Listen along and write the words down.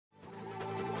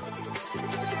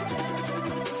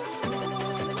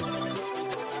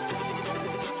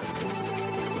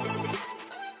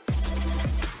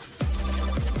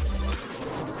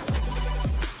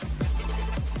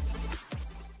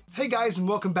guys, and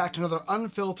welcome back to another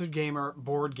Unfiltered Gamer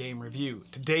board game review.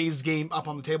 Today's game up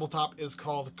on the tabletop is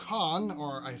called Con,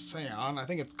 or Icaion. I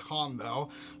think it's Con though,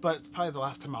 but it's probably the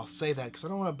last time I'll say that because I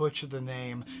don't want to butcher the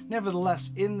name.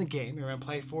 Nevertheless, in the game, you're going to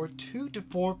play for 2 to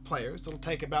 4 players. It'll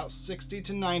take about 60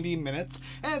 to 90 minutes,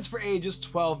 and it's for ages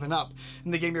 12 and up.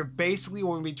 In the game, you're basically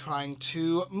going to be trying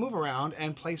to move around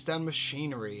and place down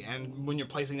machinery. And when you're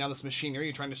placing down this machinery,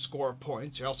 you're trying to score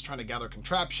points. You're also trying to gather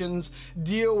contraptions,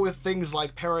 deal with things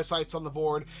like parasites on the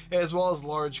board, as well as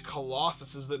large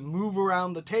colossuses that move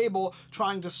around the table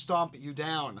trying to stomp you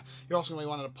down. You're also going to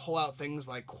want to pull out things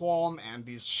like qualm and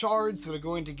these shards that are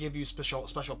going to give you special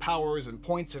powers and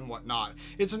points and whatnot.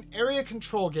 It's an area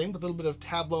control game with a little bit of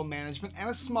tableau management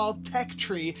and a small tech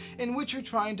tree in which you're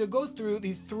trying to go through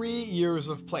the 3 years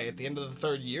of play. At the end of the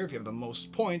 3rd year, if you have the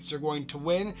most points, you're going to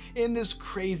win in this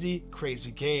crazy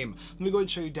game. Let me go ahead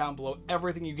and show you down below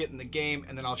everything you get in the game,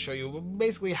 and then I'll show you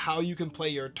basically how you can play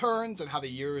your turns and how the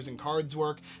years and cards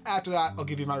work. After that, I'll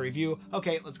give you my review.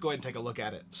 Okay, let's go ahead and take a look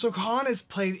at it. So Con is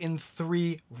played in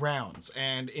 3 rounds,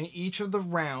 and in each of the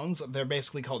rounds, they're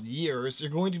basically called years, you're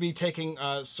going to be taking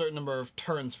a certain number of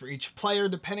turns for each player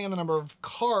depending on the number of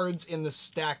cards in the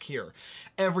stack here.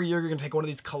 Every year you're going to take one of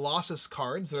these Colossus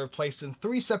cards that are placed in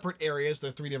 3 separate areas. There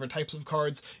are 3 different types of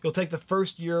cards. You'll take the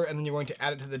first year and then you're going to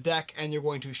add it to the deck and you're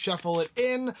going to shuffle it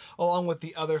in along with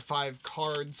the other 5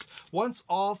 cards. Once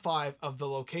all 5 of the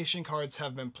location cards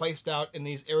have been placed out in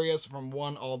these areas from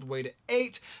 1 all the way to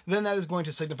 8, then that is going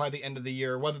to signify the end of the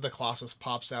year, whether the Colossus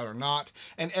pops out or not.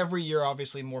 And every year,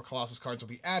 obviously, more Colossus cards will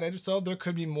be added, so there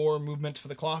could be more movement for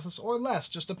the Colossus or less,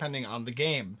 just depending on the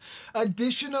game.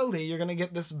 Additionally, you're going to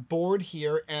get this board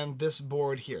here and this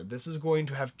board here. This is going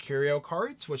to have curio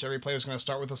cards, which every player is going to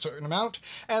start with a certain amount,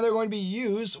 and they're going to be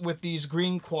used with these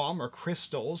green qualm or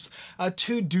crystals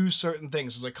to do certain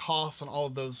things. There's a cost on all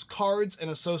of those cards, and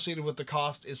associated with the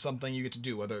cost is something you get to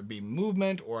do, whether it be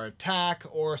movement or attack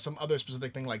or some other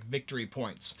specific thing like victory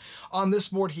points. On this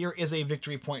board here is a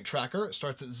victory point tracker. It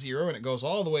starts at 0 and it goes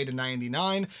all the way to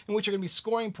 99, in which you're going to be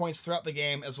scoring points throughout the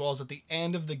game as well as at the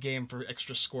end of the game for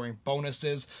extra scoring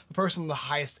bonuses. The person on the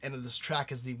highest end of this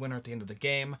track is the winner at the end of the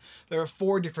game. There are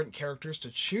 4 different characters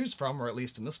to choose from, or at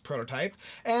least in this prototype,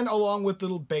 and along with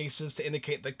little bases to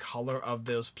indicate the color of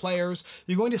those players,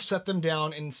 you're going to set them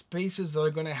down in spaces that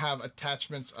are going to have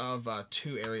attachments of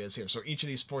 2 areas here. So each of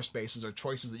these 4 spaces are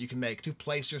choices that you can make to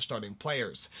place your starting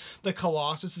players. The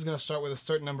Colossus is going to start with a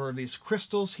certain number of these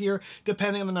crystals here,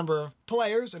 depending on the number of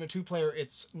players. In a 2-player,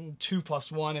 it's 2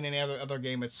 plus 1, and in any other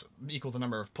game, it's equal to the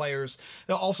number of players.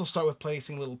 They'll also start with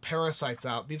placing little parasites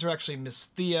out. These are actually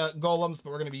Misthea golems, but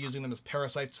we're going to be using them as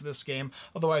parasites to this game.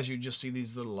 Otherwise, you just see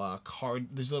these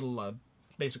little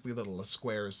basically little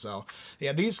squares. So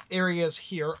yeah, these areas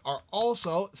here are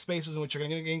also spaces in which you're going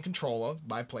to gain control of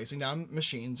by placing down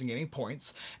machines and gaining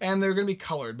points, and they're going to be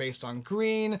colored based on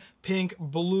green, pink,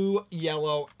 blue,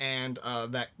 yellow, and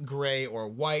that gray or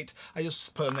white. I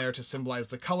just put them there to symbolize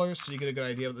the colors so you get a good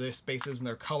idea of their spaces and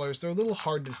their colors. They're a little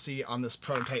hard to see on this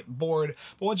prototype board,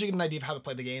 but once you get an idea of how to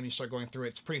play the game and you start going through it,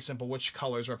 it's pretty simple which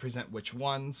colors represent which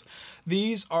ones.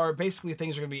 These are basically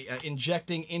things you're going to be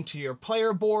injecting into your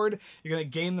player board. You're going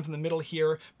to gain them from the middle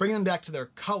here, bring them back to their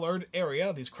colored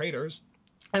area, these craters,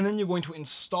 and then you're going to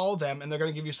install them, and they're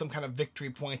going to give you some kind of victory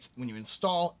points when you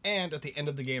install and at the end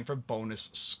of the game for bonus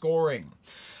scoring.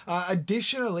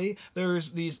 Additionally, there's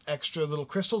these extra little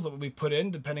crystals that will be put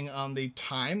in depending on the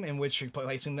time in which you're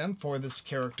placing them for this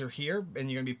character here,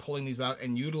 and you're going to be pulling these out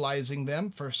and utilizing them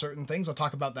for certain things. I'll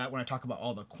talk about that when I talk about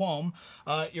all the qualm.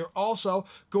 You're also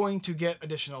going to get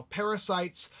additional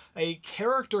parasites, a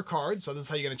character card, so this is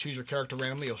how you're going to choose your character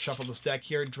randomly. You'll shuffle this deck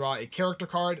here, draw a character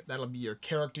card, that'll be your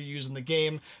character used in the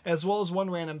game, as well as 1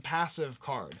 random passive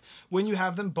card. When you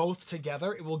have them both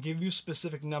together, it will give you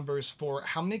specific numbers for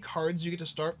how many cards you get to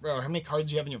start, or how many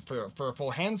cards you have in your, for a full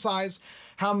hand size,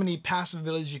 how many passive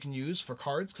abilities you can use for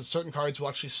cards, because certain cards will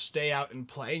actually stay out and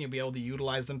play, and you'll be able to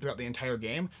utilize them throughout the entire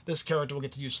game. This character will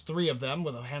get to use 3 of them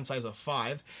with a hand size of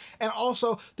 5, and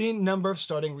also the number of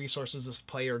starting resources this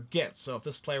player gets. So if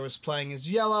this player was playing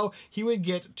as yellow, he would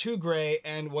get 2 gray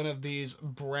and 1 of these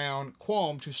brown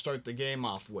qualm to start the game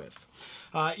off with.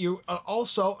 You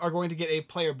also are going to get a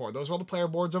player board. Those are all the player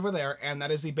boards over there, and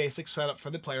that is the basic setup for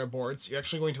the player boards. You're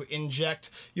actually going to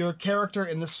inject your character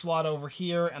in this slot over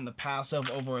here and the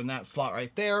passive over in that slot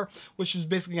right there, which is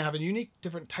basically going to have a unique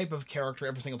different type of character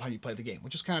every single time you play the game,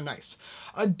 which is kind of nice.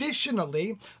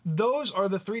 Additionally, those are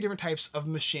the 3 different types of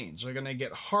machines. You're going to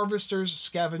get harvesters,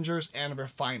 scavengers, and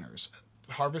refiners.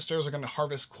 harvesters are going to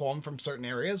harvest qualm from certain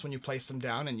areas when you place them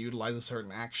down and utilize a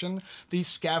certain action. These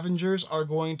scavengers are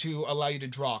going to allow you to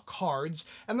draw cards,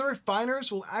 and the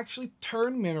refiners will actually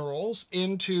turn minerals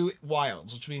into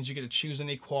wilds, which means you get to choose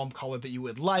any qualm color that you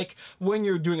would like when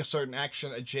you're doing a certain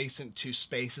action adjacent to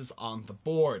spaces on the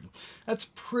board. That's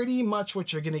pretty much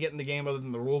what you're going to get in the game, other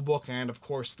than the rulebook and of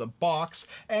course the box.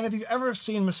 And if you've ever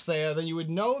seen Mysthea, then you would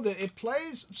know that it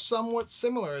plays somewhat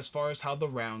similar as far as how the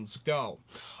rounds go.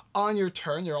 On your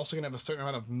turn, you're also going to have a certain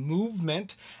amount of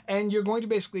movement, and you're going to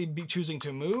basically be choosing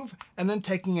to move and then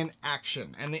taking an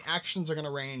action. And the actions are going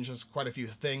to range as quite a few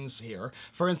things here.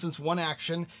 For instance, one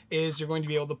action is you're going to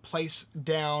be able to place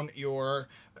down your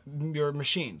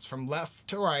machines from left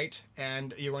to right,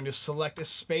 and you're going to select a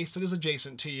space that is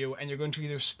adjacent to you, and you're going to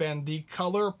either spend the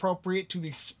color appropriate to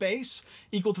the space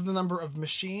equal to the number of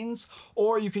machines,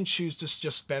 or you can choose to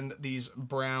just spend these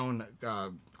brown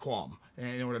qualm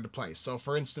in order to place. So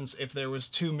for instance, if there was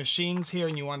 2 machines here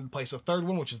and you wanted to place a third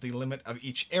one, which is the limit of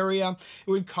each area, it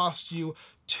would cost you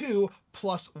 2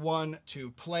 plus 1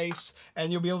 to place,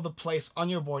 and you'll be able to place on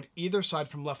your board either side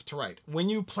from left to right. When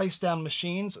you place down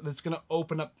machines, that's going to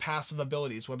open up passive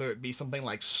abilities, whether it be something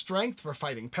like strength for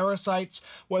fighting parasites,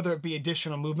 whether it be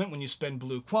additional movement when you spend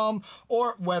blue qualm,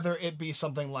 or whether it be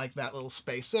something like that little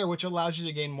space there, which allows you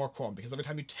to gain more qualm, because every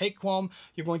time you take qualm,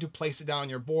 you're going to place it down on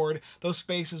your board. Those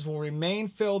spaces will remain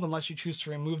filled unless you choose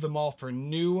to remove them all for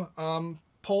new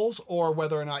pulls, or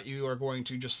whether or not you are going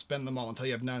to just spend them all until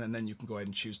you have none, and then you can go ahead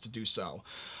and choose to do so.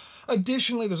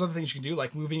 Additionally, there's other things you can do,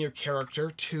 like moving your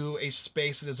character to a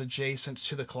space that is adjacent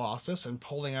to the Colossus and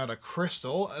pulling out a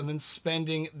crystal, and then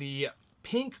spending the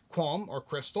pink qualm or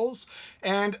crystals,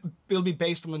 and it'll be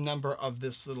based on the number of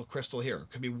this little crystal here.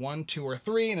 It could be 1, 2, or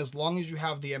 3, and as long as you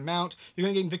have the amount, you're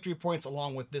going to gain victory points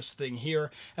along with this thing here.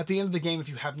 At the end of the game, if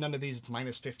you have none of these, it's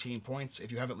minus 15 points.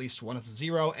 If you have at least one, it's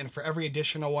 0, and for every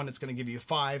additional one, it's going to give you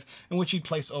 5, in which you'd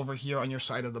place over here on your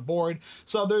side of the board.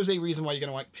 So there's a reason why you're going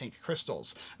to want pink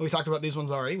crystals. And we talked about these ones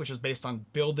already, which is based on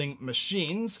building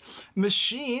machines.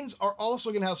 Machines are also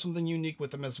going to have something unique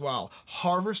with them as well.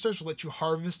 Harvesters will let you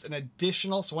harvest an additional,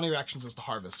 so one of your actions is to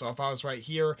harvest. So if I was right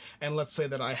here, and let's say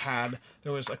that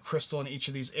there was a crystal in each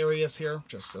of these areas here,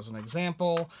 just as an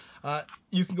example,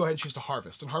 you can go ahead and choose to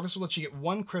harvest. And harvest will let you get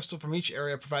 1 crystal from each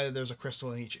area, provided there's a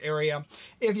crystal in each area.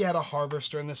 If you had a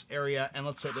harvester in this area, and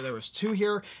let's say that there was 2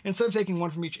 here, instead of taking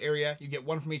 1 from each area, you get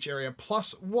 1 from each area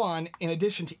plus 1 in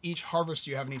addition to each harvest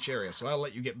you have in each area. So I'll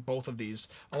let you get both of these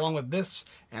along with this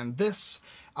and this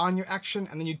on your action,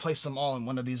 and then you'd place them all in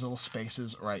one of these little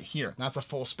spaces right here. And that's a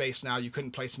full space now. You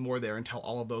couldn't place more there until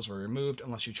all of those were removed,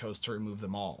 unless you chose to remove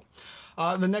them all.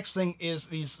 The next thing is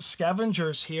these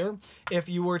scavengers here. If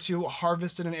you were to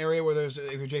harvest in an area where there's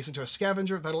adjacent to a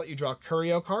scavenger, that'll let you draw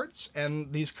curio cards,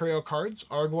 and these curio cards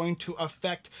are going to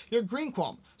affect your green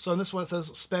qualm. So in this one it says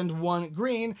spend 1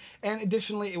 green, and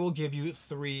additionally it will give you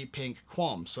 3 pink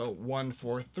qualm. So 1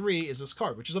 for 3 is this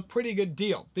card, which is a pretty good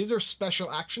deal. These are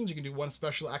special actions. You can do 1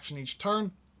 special action each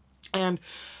turn, and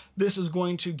this is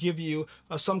going to give you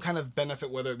some kind of benefit,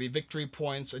 whether it be victory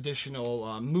points,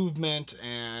 additional movement,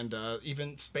 and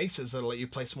even spaces that'll let you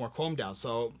place more qualm down.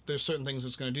 So there's certain things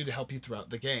it's going to do to help you throughout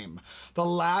the game. The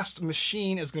last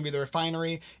machine is going to be the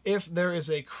refinery. If there is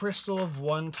a crystal of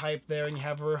one type there and you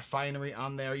have a refinery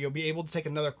on there, you'll be able to take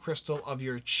another crystal of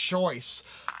your choice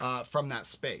from that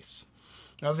space.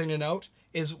 Another thing to note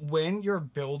is when you're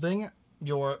building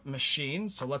your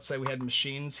machines, so let's say we had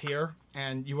machines here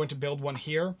and you went to build one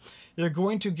here, you're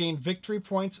going to gain victory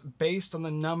points based on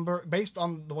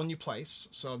the one you place,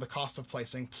 so the cost of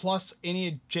placing, plus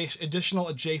any additional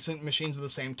adjacent machines of the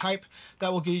same type.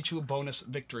 That will give you bonus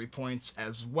victory points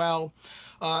as well.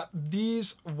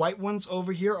 These white ones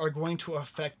over here are going to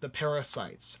affect the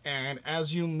parasites, and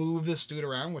as you move this dude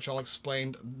around, which I'll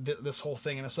explain this whole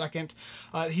thing in a second,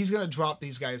 he's going to drop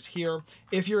these guys here.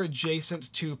 If you're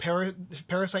adjacent to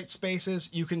parasite spaces,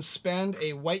 you can spend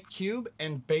a white cube,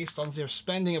 and based on your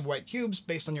spending of white cubes,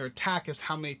 based on your attack, is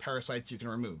how many parasites you can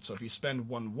remove. So if you spend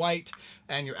 1 white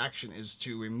and your action is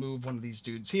to remove one of these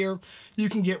dudes here, you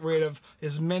can get rid of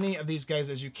as many of these guys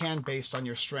as you can based on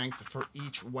your strength for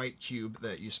each white cube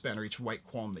that you spend, or each white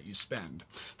qualm that you spend.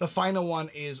 The final one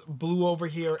is blue over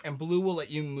here, and blue will let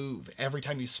you move. Every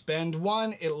time you spend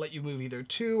 1, it'll let you move either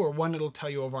 2 or 1. It'll tell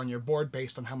you over on your board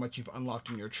based on how much you've unlocked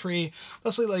in your tree,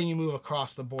 thusly letting you move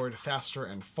across the board faster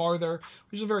and farther,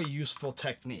 which is a very useful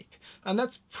technique. And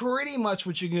that's pretty much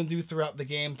what you can do throughout the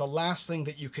game. The last thing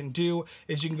that you can do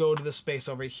is you can go to the space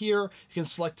place over here. You can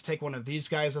select to take one of these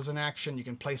guys as an action. You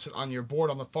can place it on your board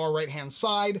on the far right-hand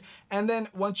side. And then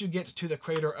once you get to the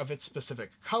crater of its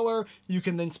specific color, you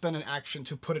can then spend an action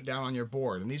to put it down on your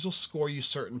board. And these will score you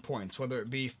certain points, whether it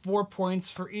be 4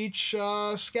 points for each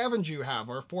scavenge you have,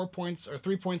 or 4 points or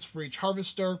 3 points for each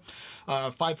harvester,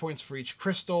 5 points for each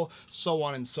crystal, so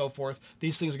on and so forth.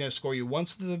 These things are going to score you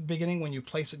once at the beginning when you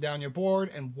place it down your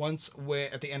board, and once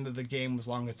at the end of the game as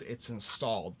long as it's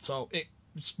installed. So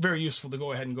it's very useful to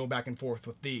go ahead and go back and forth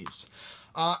with these.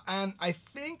 And I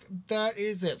think that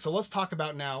is it. So let's talk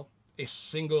about now a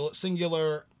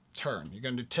singular turn. You're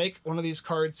going to take one of these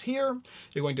cards here,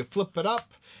 you're going to flip it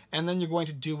up, and then you're going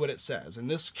to do what it says. In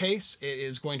this case, it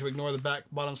is going to ignore the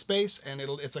bottom space, and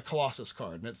it's a Colossus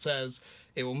card. And it says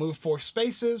it will move 4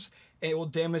 spaces, and it will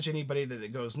damage anybody that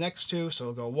it goes next to. So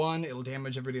it'll go 1, it'll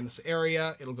damage everybody in this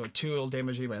area. It'll go 2, it'll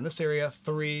damage anybody in this area.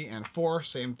 3 and 4,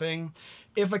 same thing.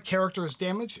 If a character is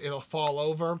damaged, it'll fall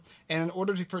over. And in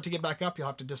order for it to get back up, you'll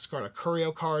have to discard a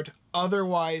Curio card.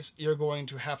 Otherwise, you're going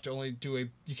to have to only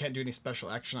you can't do any special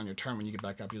action on your turn. When you get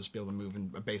back up, you'll just be able to move in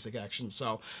a basic action.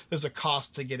 So there's a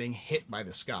cost to getting hit by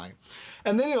this guy.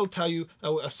 And then it'll tell you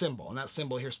a symbol. And that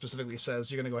symbol here specifically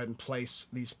says you're going to go ahead and place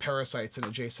these parasites in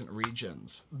adjacent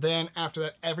regions. Then after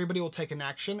that, everybody will take an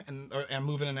action and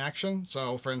move in an action.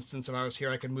 So for instance, if I was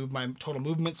here, I could move my total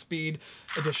movement speed.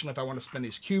 Additionally, if I want to spend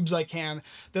these cubes, I can.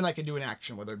 Then I can do an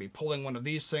action, whether it be pulling one of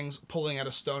these things, pulling out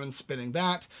a stone and spinning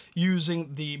that,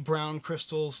 using the brown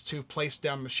crystals to place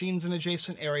down machines in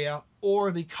adjacent area,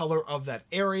 or the color of that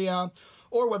area,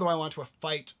 or whether I want to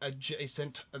fight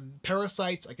adjacent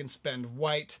parasites, I can spend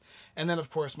white. And then of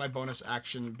course my bonus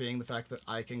action being the fact that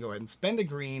I can go ahead and spend a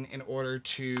green in order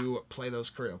to play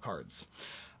those Curio cards.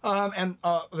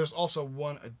 There's also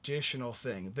one additional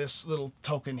thing. This little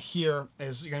token here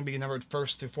is going to be numbered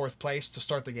 1st through 4th place. To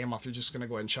start the game off, you're just going to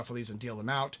go ahead and shuffle these and deal them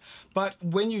out. But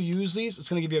when you use these, it's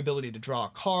going to give you the ability to draw a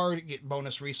card, get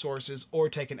bonus resources, or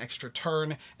take an extra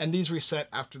turn. And these reset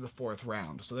after the 4th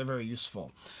round, so they're very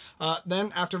useful.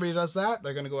 Then after everybody does that,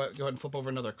 they're going to go ahead and flip over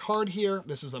another card here.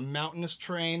 This is a mountainous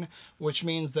terrain, which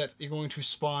means that you're going to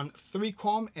spawn 3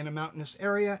 quam in a mountainous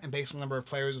area, and based on the number of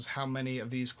players is how many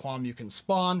of these quam you can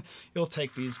spawn. You'll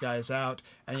take these guys out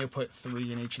and you'll put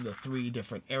 3 in each of the 3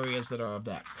 different areas that are of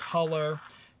that color.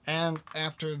 And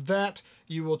after that,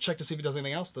 you will check to see if it does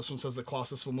anything else. This one says the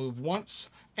Colossus will move once,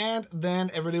 and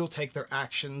then everybody will take their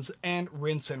actions and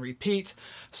rinse and repeat,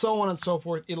 so on and so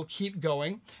forth. It'll keep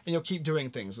going, and you'll keep doing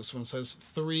things. This one says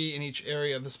 3 in each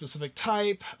area of the specific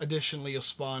type. Additionally, you'll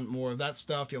spawn more of that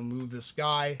stuff. You'll move this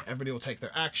guy. Everybody will take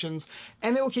their actions,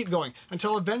 and it will keep going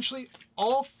until eventually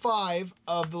all 5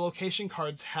 of the location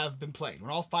cards have been played.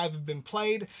 When all 5 have been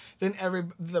played, then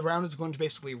the round is going to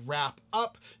basically wrap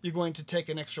up. You're going to take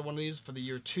an extra one of these for the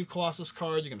year 2 Colossus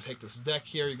card. You're going to take this deck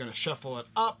here. You're going to shuffle it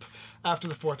up. After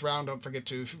the 4th round, don't forget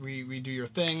to redo your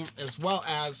thing, as well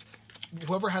as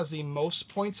whoever has the most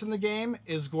points in the game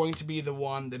is going to be the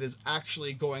one that is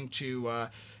actually going to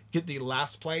get the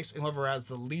last place, and whoever has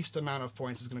the least amount of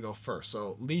points is going to go first.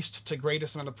 So least to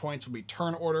greatest amount of points will be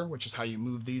turn order, which is how you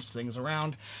move these things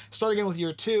around. Start again with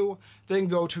year 2, then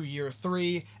go to year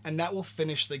 3, and that will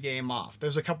finish the game off.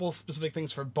 There's a couple of specific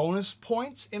things for bonus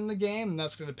points in the game, and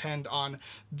that's going to depend on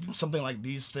something like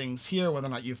these things here, whether or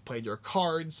not you've played your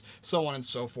cards, so on and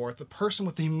so forth. The person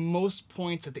with the most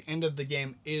points at the end of the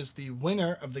game is the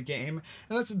winner of the game,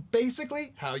 and that's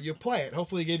basically how you play it.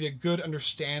 Hopefully it gave you a good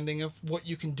understanding of what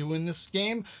you can do in this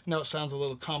game. I know it sounds a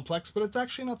little complex, but it's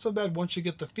actually not so bad once you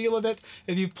get the feel of it.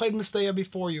 If you've played Mystea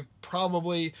before, you've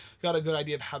probably got a good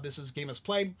idea of how this game is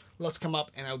played. Let's come up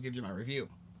and I'll give you my review.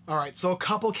 Alright, so a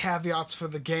couple caveats for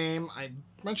the game. I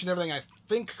mentioned everything I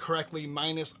think correctly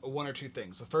minus 1 or 2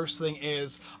 things. The first thing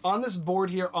is, on this board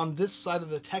here, on this side of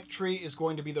the tech tree is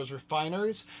going to be those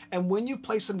refiners, and when you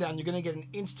place them down, you're going to get an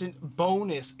instant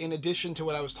bonus in addition to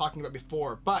what I was talking about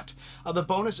before. But the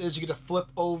bonus is you get to flip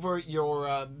over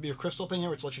your crystal thing here,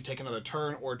 which lets you take another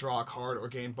turn or draw a card or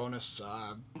gain bonus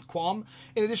quam.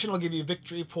 In addition, it'll give you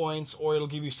victory points, or it'll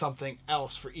give you something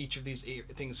else for each of these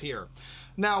things here.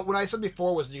 Now, what I said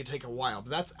before was you could take a while,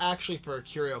 but that's actually for a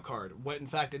curio card. What in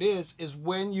fact it is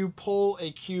when you pull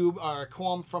a cube or a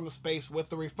quam from a space with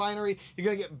the refinery, you're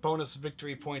going to get bonus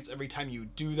victory points every time you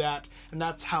do that, and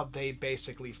that's how they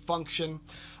basically function.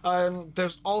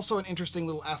 There's also an interesting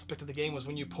little aspect of the game was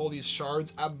when you pull these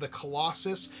shards out of the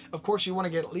Colossus. Of course, you want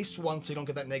to get at least 1 so you don't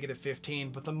get that negative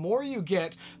 15, but the more you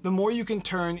get, the more you can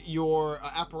turn your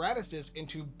apparatuses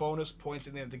into bonus points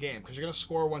at the end of the game, because you're going to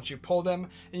score once you pull them,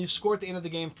 and you score at the end of the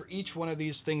game for each one of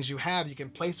these things you have. You can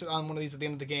place it on one of these at the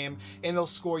end of the game, and it'll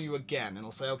score you again, and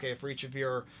it'll say, okay, for each of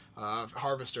your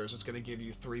harvesters, it's going to give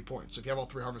you 3 points. So if you have all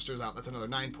 3 harvesters out, that's another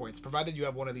 9 points, provided you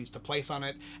have one of these to place on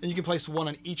it, and you can place one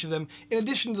on each of them, in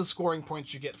addition to the scoring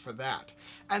points you get for that.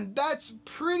 And that's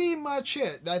pretty much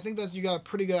it. I think that you got a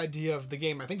pretty good idea of the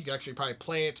game. I think you can actually probably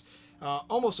play it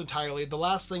almost entirely. The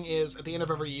last thing is, at the end of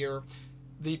every year,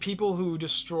 the people who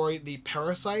destroy the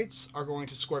parasites are going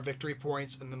to score victory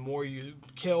points, and the more you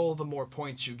kill, the more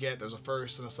points you get. There's a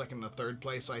first and a second and a third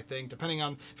place, I think. Depending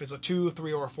on if it's a 2,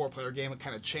 3, or a 4-player game, it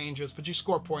kind of changes, but you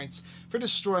score points for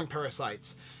destroying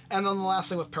parasites. And then the last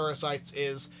thing with parasites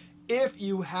is, if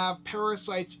you have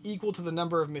parasites equal to the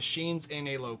number of machines in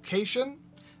a location,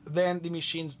 then the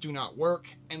machines do not work,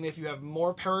 and if you have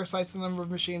more parasites than the number of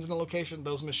machines in a location,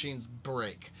 those machines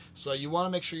break. So you want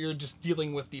to make sure you're just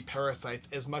dealing with the parasites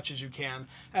as much as you can,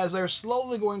 as they're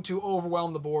slowly going to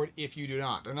overwhelm the board if you do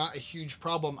not. They're not a huge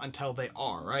problem until they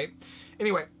are, right?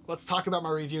 Anyway, let's talk about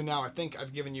my review now. I think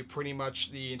I've given you pretty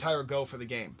much the entire go for the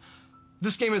game.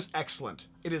 This game is excellent.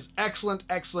 It is excellent,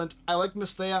 excellent. I like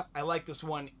Misthea. I like this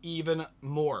one even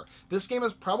more. This game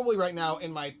is probably right now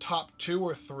in my top 2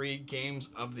 or 3 games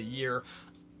of the year.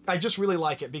 I just really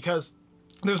like it because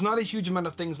there's not a huge amount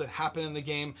of things that happen in the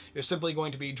game. You're simply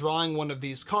going to be drawing one of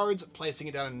these cards, placing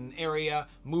it down in an area,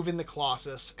 moving the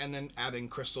Colossus, and then adding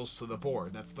crystals to the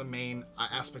board. That's the main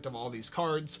aspect of all these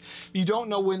cards. You don't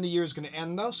know when the year is going to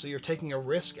end, though, so you're taking a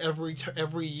risk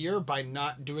every year by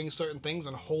not doing certain things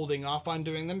and holding off on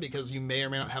doing them because you may or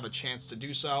may not have a chance to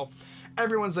do so.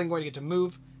 Everyone's then going to get to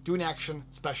move, do an action,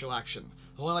 special action.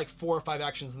 There's only like 4 or 5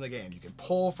 actions in the game. You can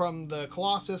pull from the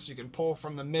Colossus, you can pull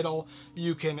from the middle,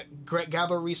 you can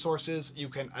gather resources, you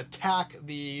can attack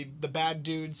the bad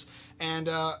dudes, and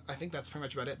I think that's pretty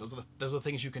much about it. Those are the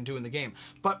things you can do in the game.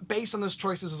 But based on those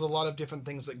choices, there's a lot of different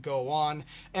things that go on,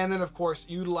 and then of course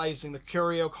utilizing the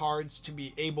curio cards to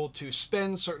be able to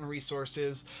spend certain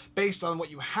resources based on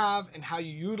what you have and how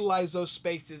you utilize those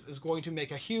spaces is going to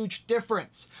make a huge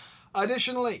difference.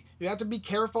 Additionally, you have to be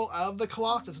careful of the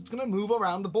Colossus. It's going to move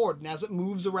around the board, and as it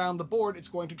moves around the board, it's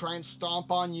going to try and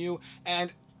stomp on you, and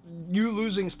you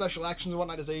losing special actions and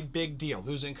whatnot is a big deal.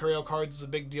 Losing curio cards is a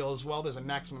big deal as well. There's a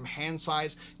maximum hand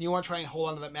size. You want to try and hold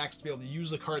on to that max to be able to use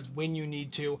the cards when you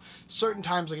need to. Certain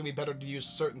times are going to be better to use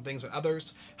certain things than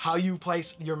others. How you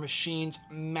place your machines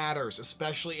matters,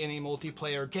 especially in a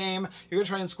multiplayer game. You're going to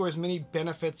try and score as many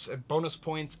benefits and bonus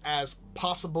points as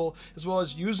possible, as well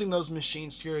as using those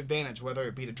machines to your advantage, whether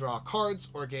it be to draw cards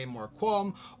or gain more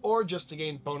qualm, or just to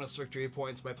gain bonus victory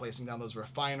points by placing down those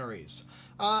refineries.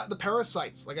 The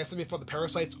parasites, like I said before, the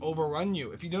parasites overrun you.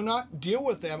 If you do not deal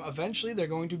with them, eventually they're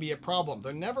going to be a problem.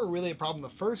 They're never really a problem the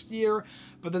first year,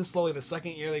 but then slowly the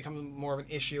second year they become more of an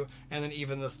issue, and then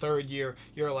even the third year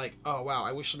you're like, oh wow,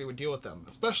 I wish somebody would deal with them.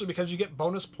 Especially because you get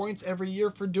bonus points every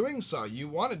year for doing so. You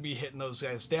want to be hitting those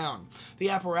guys down. The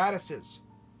apparatuses.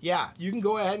 Yeah, you can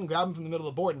go ahead and grab them from the middle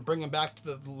of the board and bring them back to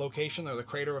the location or the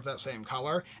crater of that same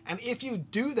color. And if you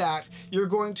do that, you're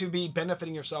going to be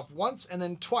benefiting yourself once and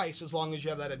then twice, as long as you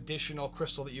have that additional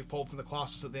crystal that you pulled from the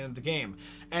Colossus at the end of the game.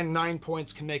 And 9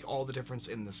 points can make all the difference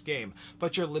in this game.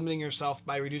 But you're limiting yourself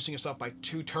by reducing yourself by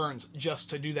 2 turns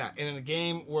just to do that. And in a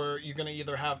game where you're going to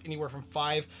either have anywhere from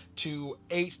 5 to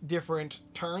 8 different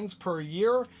turns per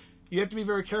year, you have to be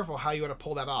very careful how you want to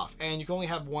pull that off. And you can only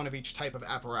have 1 of each type of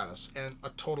apparatus, and a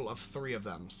total of 3 of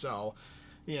them. So,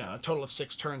 you know, a total of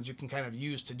 6 turns you can kind of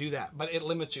use to do that. But it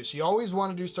limits you. So you always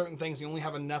want to do certain things. You only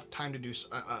have enough time to do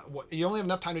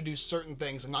certain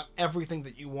things, and not everything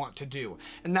that you want to do.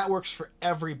 And that works for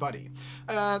everybody.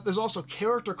 There's also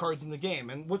character cards in the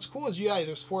game. And what's cool is, yeah,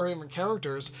 there's 4 different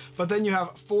characters, but then you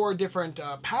have 4 different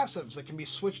passives that can be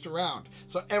switched around.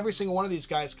 So every single one of these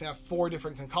guys can have 4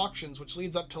 different concoctions, which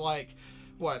leads up to like,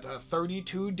 what,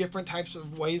 32 different types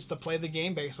of ways to play the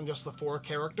game based on just the 4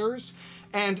 characters.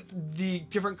 And the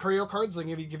different curio cards that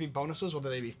give you bonuses, whether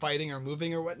they be fighting or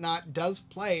moving or whatnot, does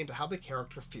play into how the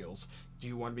character feels. Do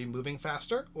you want to be moving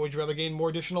faster, or would you rather gain more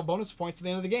additional bonus points at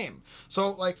the end of the game?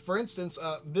 So, like, for instance,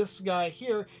 this guy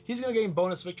here, he's going to gain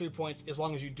bonus victory points as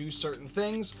long as you do certain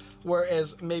things,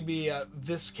 whereas maybe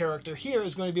this character here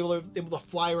is going to be able to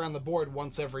fly around the board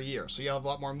once every year. So you have a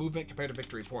lot more movement compared to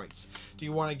victory points. Do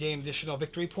you want to gain additional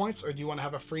victory points, or do you want to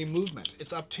have a free movement?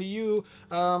 It's up to you,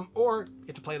 or you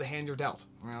get to play the hand you're dealt.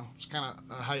 You know, it's kind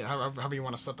of however you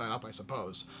want to set that up, I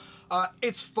suppose.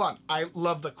 It's fun. I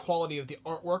love the quality of the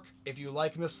artwork. If you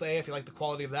like Misthea, if you like the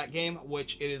quality of that game,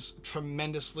 which it is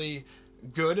tremendously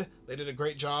good. They did a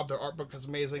great job. Their artwork is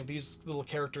amazing. These little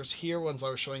characters here, ones I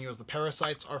was showing you as the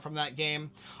parasites, are from that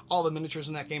game. All the miniatures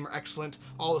in that game are excellent.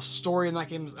 All the story in that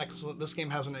game is excellent. This game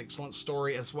has an excellent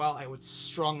story as well. I would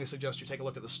strongly suggest you take a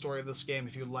look at the story of this game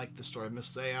if you like the story of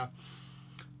Misthea.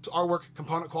 artwork,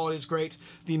 component quality is great.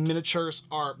 The miniatures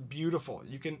are beautiful.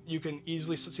 You can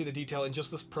easily see the detail in just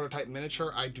this prototype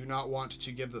miniature. I do not want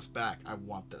to give this back. I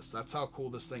want this. That's how cool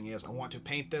this thing is. I want to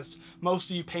paint this. Most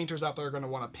of you painters out there are going to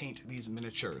want to paint these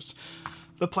miniatures.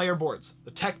 The player boards,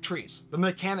 the tech trees, the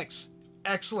mechanics,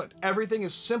 excellent. Everything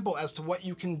is simple as to what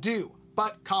you can do,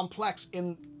 but complex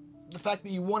in the fact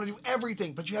that you want to do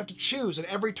everything, but you have to choose, and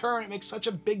every turn it makes such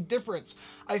a big difference.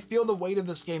 I feel the weight of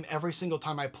this game every single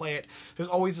time I play it. There's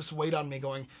always this weight on me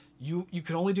going, you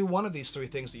can only do one of these 3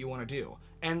 things that you want to do.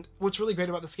 And what's really great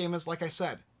about this game is, like I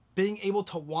said, being able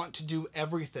to want to do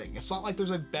everything. It's not like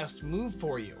there's a best move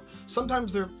for you.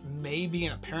 Sometimes there may be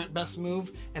an apparent best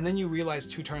move, and then you realize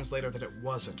 2 turns later that it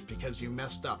wasn't because you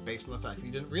messed up based on the fact that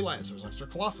you didn't realize there was an extra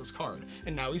Colossus card,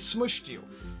 and now he smushed you.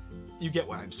 You get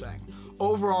what I'm saying.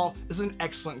 Overall, this is an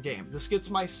excellent game. This gets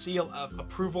my seal of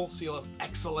approval, seal of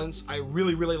excellence. I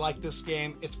really, really like this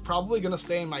game. It's probably going to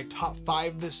stay in my top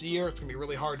 5 this year. It's going to be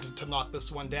really hard to knock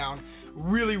this one down.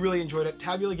 Really, really enjoyed it.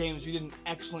 Tabula Games, you did an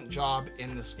excellent job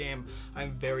in this game.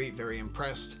 I'm very, very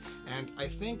impressed. And I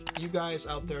think you guys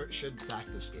out there should back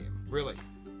this game. Really,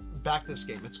 back this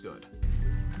game. It's good.